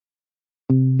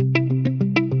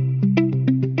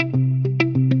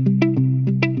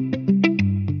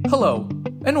Hello,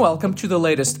 and welcome to the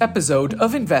latest episode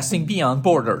of Investing Beyond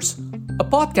Borders, a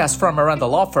podcast from Miranda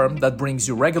Law Firm that brings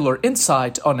you regular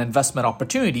insight on investment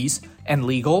opportunities and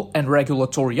legal and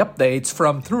regulatory updates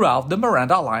from throughout the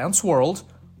Miranda Alliance world,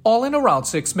 all in around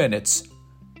 6 minutes.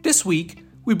 This week,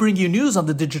 we bring you news on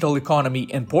the digital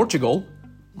economy in Portugal,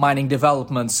 mining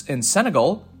developments in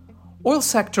Senegal, oil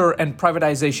sector and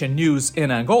privatization news in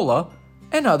Angola,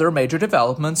 and other major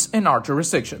developments in our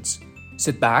jurisdictions.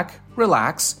 Sit back,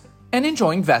 relax, and enjoy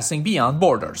investing beyond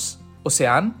borders.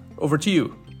 Oceane, over to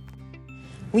you.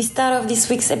 We start off this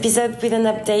week's episode with an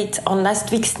update on last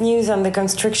week's news on the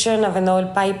construction of an oil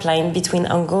pipeline between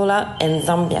Angola and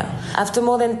Zambia. After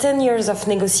more than 10 years of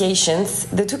negotiations,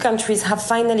 the two countries have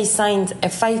finally signed a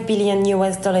 $5 billion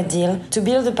deal to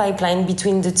build a pipeline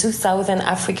between the two Southern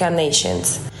African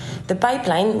nations. The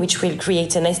pipeline, which will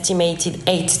create an estimated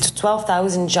 8,000 to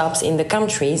 12,000 jobs in the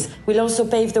countries, will also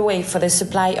pave the way for the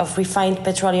supply of refined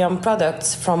petroleum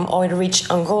products from oil-rich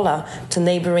Angola to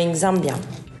neighboring Zambia.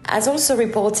 As also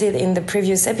reported in the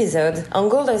previous episode,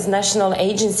 Angola's National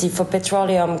Agency for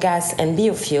Petroleum, Gas and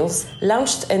Biofuels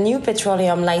launched a new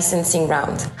petroleum licensing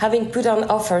round, having put on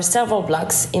offer several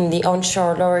blocks in the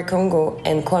onshore Lower Congo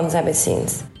and Kwanza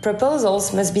basins.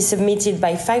 Proposals must be submitted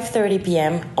by 5:30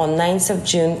 p.m. on 9th of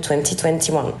June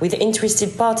 2021, with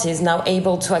interested parties now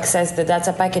able to access the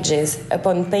data packages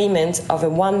upon payment of a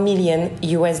 $1 million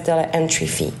entry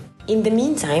fee. In the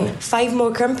meantime, 5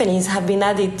 more companies have been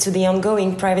added to the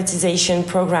ongoing privatization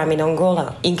program in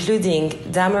Angola, including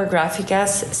Damer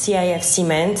Gráficas, CIF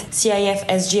Cement, CIF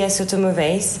SGS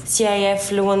Automóveis,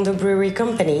 CIF Luando Brewery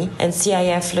Company, and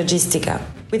CIF Logistica.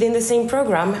 Within the same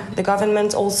program, the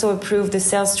government also approved the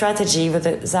sales strategy with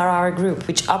the Zarar Group,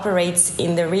 which operates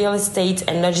in the real estate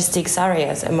and logistics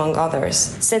areas, among others,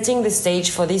 setting the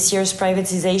stage for this year's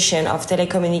privatization of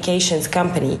telecommunications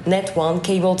company Net1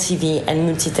 Cable TV and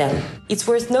Multitel. It's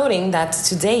worth noting that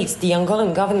to date, the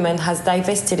Angolan government has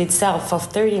divested itself of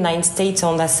 39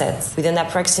 state-owned assets, with an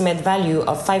approximate value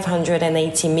of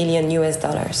 $580 million.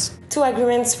 2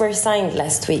 agreements were signed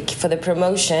last week for the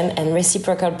promotion and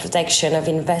reciprocal protection of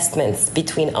investments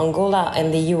between Angola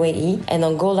and the UAE and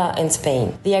Angola and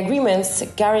Spain. The agreements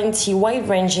guarantee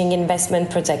wide-ranging investment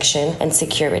protection and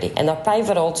security and are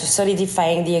pivotal to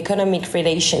solidifying the economic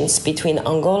relations between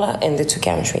Angola and the two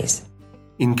countries.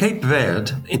 In Cape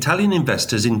Verde, Italian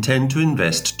investors intend to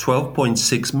invest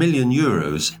 €12.6 million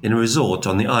in a resort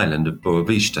on the island of Boa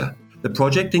Vista. The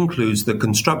project includes the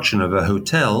construction of a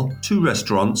hotel, 2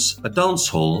 restaurants, a dance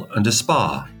hall and a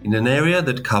spa in an area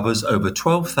that covers over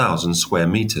 12,000 square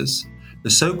meters. The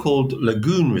so-called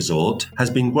Lagoon Resort has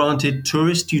been granted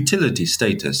tourist utility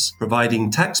status,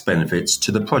 providing tax benefits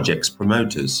to the project's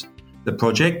promoters. The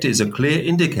project is a clear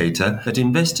indicator that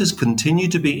investors continue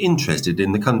to be interested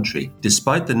in the country,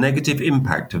 despite the negative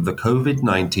impact of the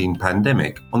COVID-19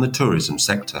 pandemic on the tourism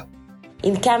sector.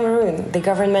 In Cameroon, the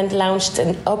government launched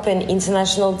an open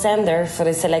international tender for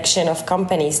the selection of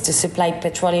companies to supply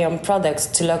petroleum products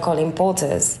to local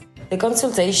importers. The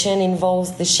consultation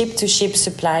involves the ship-to-ship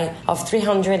supply of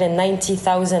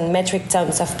 390,000 metric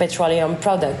tons of petroleum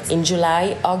products in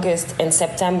July, August and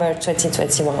September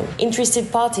 2021.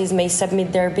 Interested parties may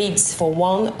submit their bids for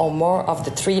one or more of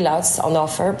the 3 lots on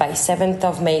offer by 7th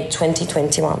of May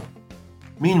 2021.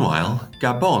 Meanwhile,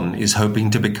 Gabon is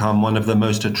hoping to become one of the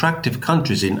most attractive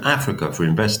countries in Africa for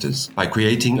investors by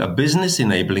creating a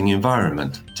business-enabling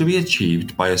environment to be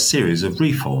achieved by a series of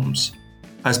reforms.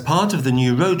 As part of the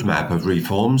new roadmap of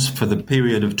reforms for the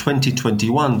period of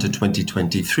 2021 to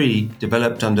 2023,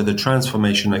 developed under the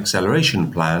Transformation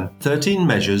Acceleration Plan, 13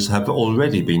 measures have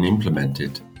already been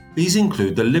implemented. These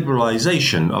include the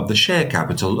liberalization of the share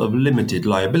capital of limited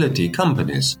liability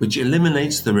companies, which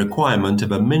eliminates the requirement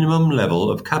of a minimum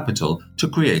level of capital to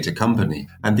create a company,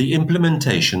 and the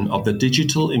implementation of the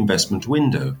digital investment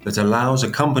window that allows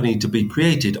a company to be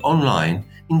created online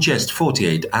in just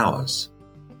 48 hours.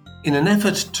 In an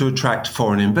effort to attract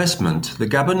foreign investment, the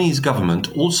Gabonese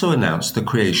government also announced the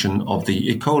creation of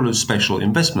the Ekolo Special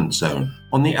Investment Zone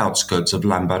on the outskirts of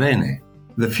Lambaréné.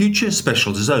 The future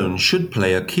special zone should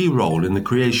play a key role in the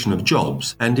creation of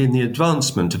jobs and in the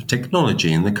advancement of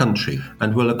technology in the country,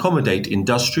 and will accommodate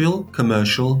industrial,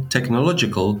 commercial,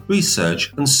 technological,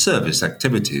 research and service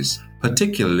activities,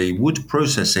 particularly wood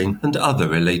processing and other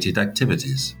related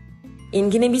activities. In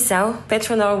Guinea-Bissau,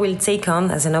 Petronor will take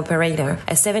on, as an operator,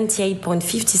 a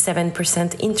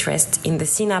 78.57% interest in the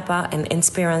Sinapa and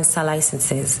Esperança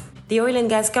licenses. The oil and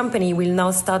gas company will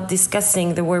now start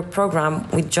discussing the work program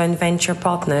with joint venture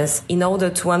partners in order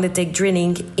to undertake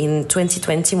drilling in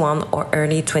 2021 or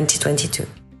early 2022.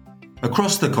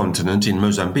 Across the continent in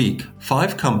Mozambique,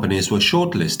 5 companies were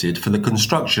shortlisted for the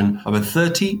construction of a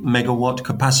 30-megawatt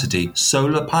capacity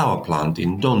solar power plant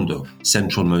in Dondo,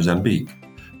 central Mozambique.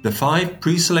 The 5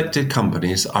 pre-selected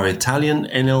companies are Italian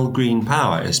Enel Green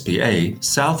Power S.p.A.,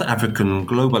 South African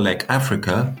Globalec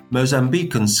Africa,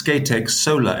 Mozambican Skatex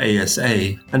Solar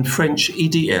ASA, and French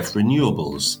EDF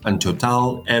Renewables and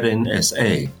Total Eren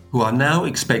SA, who are now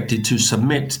expected to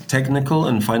submit technical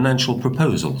and financial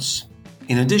proposals.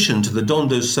 In addition to the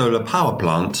Dondo solar power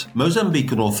plant,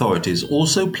 Mozambican authorities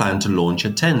also plan to launch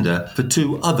a tender for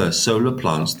 2 other solar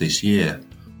plants this year.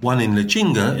 One in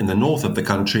Lichinga in the north of the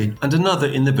country and another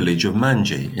in the village of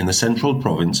Manje in the central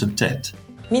province of Tete.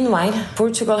 Meanwhile,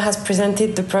 Portugal has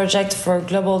presented the project for a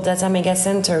global data mega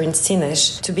center in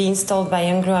Sines to be installed by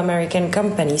Anglo-American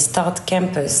company Start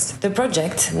Campus. The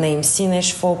project, named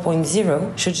Sines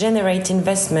 4.0, should generate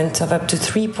investment of up to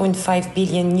 3.5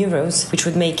 billion euros, which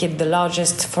would make it the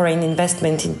largest foreign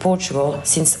investment in Portugal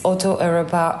since Auto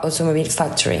Europa automobile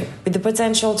factory. With the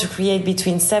potential to create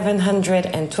between 700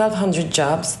 and 1,200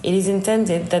 jobs, it is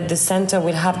intended that the center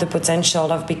will have the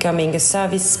potential of becoming a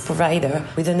service provider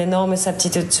with an enormous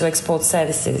aptitude to export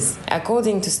services.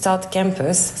 According to Start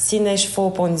Campus, Sines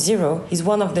 4.0 is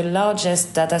one of the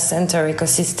largest data center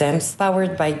ecosystems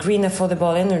powered by green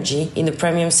affordable energy in a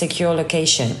premium secure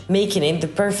location, making it the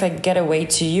perfect getaway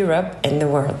to Europe and the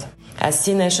world. As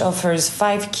Sines offers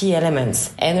 5 key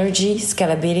elements: energy,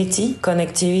 scalability,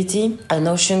 connectivity, an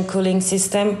ocean cooling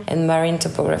system, and marine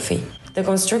topography. The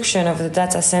construction of the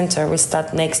data center will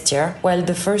start next year, while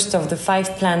the first of the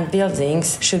 5 planned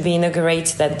buildings should be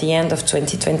inaugurated at the end of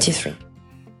 2023.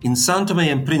 In São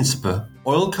Tomé and Príncipe,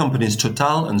 oil companies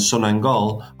Total and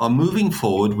Sonangol are moving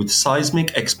forward with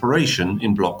seismic exploration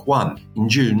in Block 1 in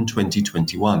June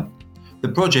 2021. The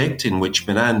project, in which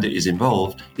Miranda is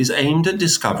involved, is aimed at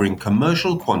discovering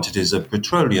commercial quantities of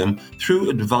petroleum through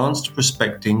advanced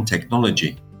prospecting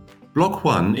technology. Block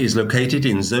 1 is located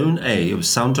in Zone A of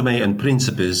São Tomé and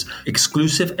Príncipe's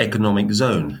exclusive economic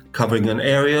zone, covering an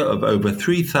area of over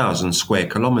 3,000 square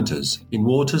kilometers, in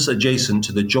waters adjacent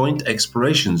to the joint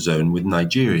exploration zone with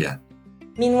Nigeria.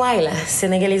 Meanwhile,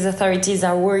 Senegalese authorities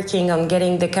are working on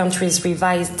getting the country's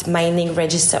revised mining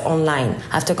register online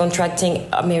after contracting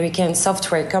American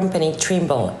software company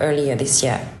Trimble earlier this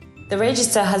year. The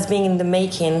register has been in the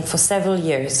making for several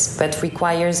years, but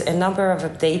requires a number of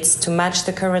updates to match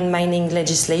the current mining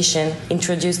legislation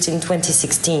introduced in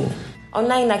 2016.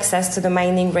 Online access to the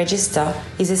mining register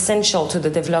is essential to the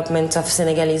development of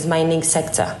Senegalese mining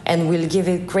sector and will give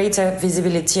it greater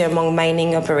visibility among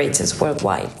mining operators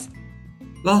worldwide.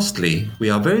 Lastly, we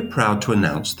are very proud to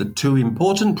announce that 2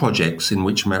 important projects in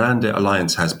which Miranda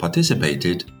Alliance has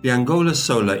participated, the Angola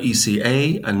Solar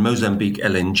ECA and Mozambique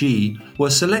LNG,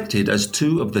 were selected as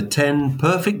 2 of the 10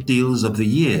 perfect deals of the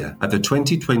year at the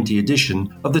 2020 edition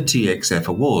of the TXF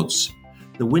Awards.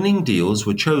 The winning deals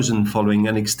were chosen following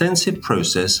an extensive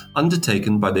process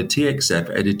undertaken by the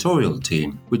TXF editorial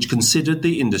team, which considered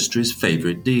the industry's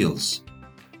favorite deals.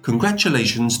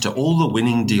 Congratulations to all the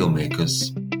winning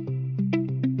dealmakers.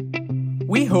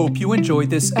 We hope you enjoyed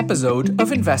this episode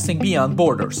of Investing Beyond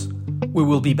Borders. We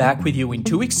will be back with you in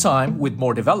 2 weeks' time with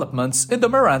more developments in the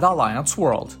Miranda Alliance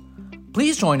world.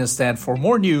 Please join us then for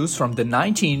more news from the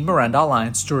 19 Miranda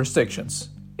Alliance jurisdictions.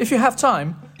 If you have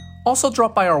time, also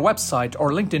drop by our website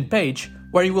or LinkedIn page,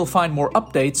 where you will find more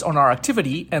updates on our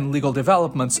activity and legal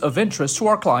developments of interest to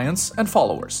our clients and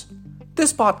followers.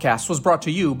 This podcast was brought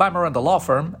to you by Miranda Law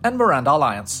Firm and Miranda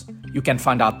Alliance. You can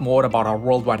find out more about our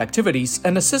worldwide activities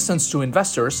and assistance to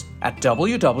investors at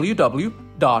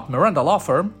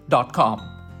www.mirandalawfirm.com.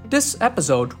 This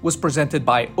episode was presented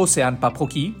by Océane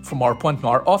Paproki from our Pointe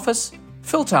Noire office,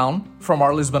 Phil Town from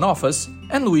our Lisbon office,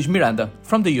 and Luis Miranda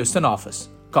from the Houston office.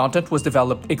 Content was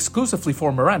developed exclusively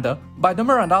for Miranda by the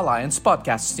Miranda Alliance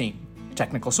podcast team.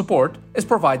 Technical support is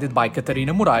provided by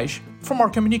Catarina Moraes from our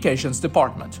communications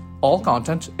department. All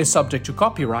content is subject to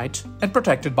copyright and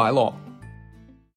protected by law.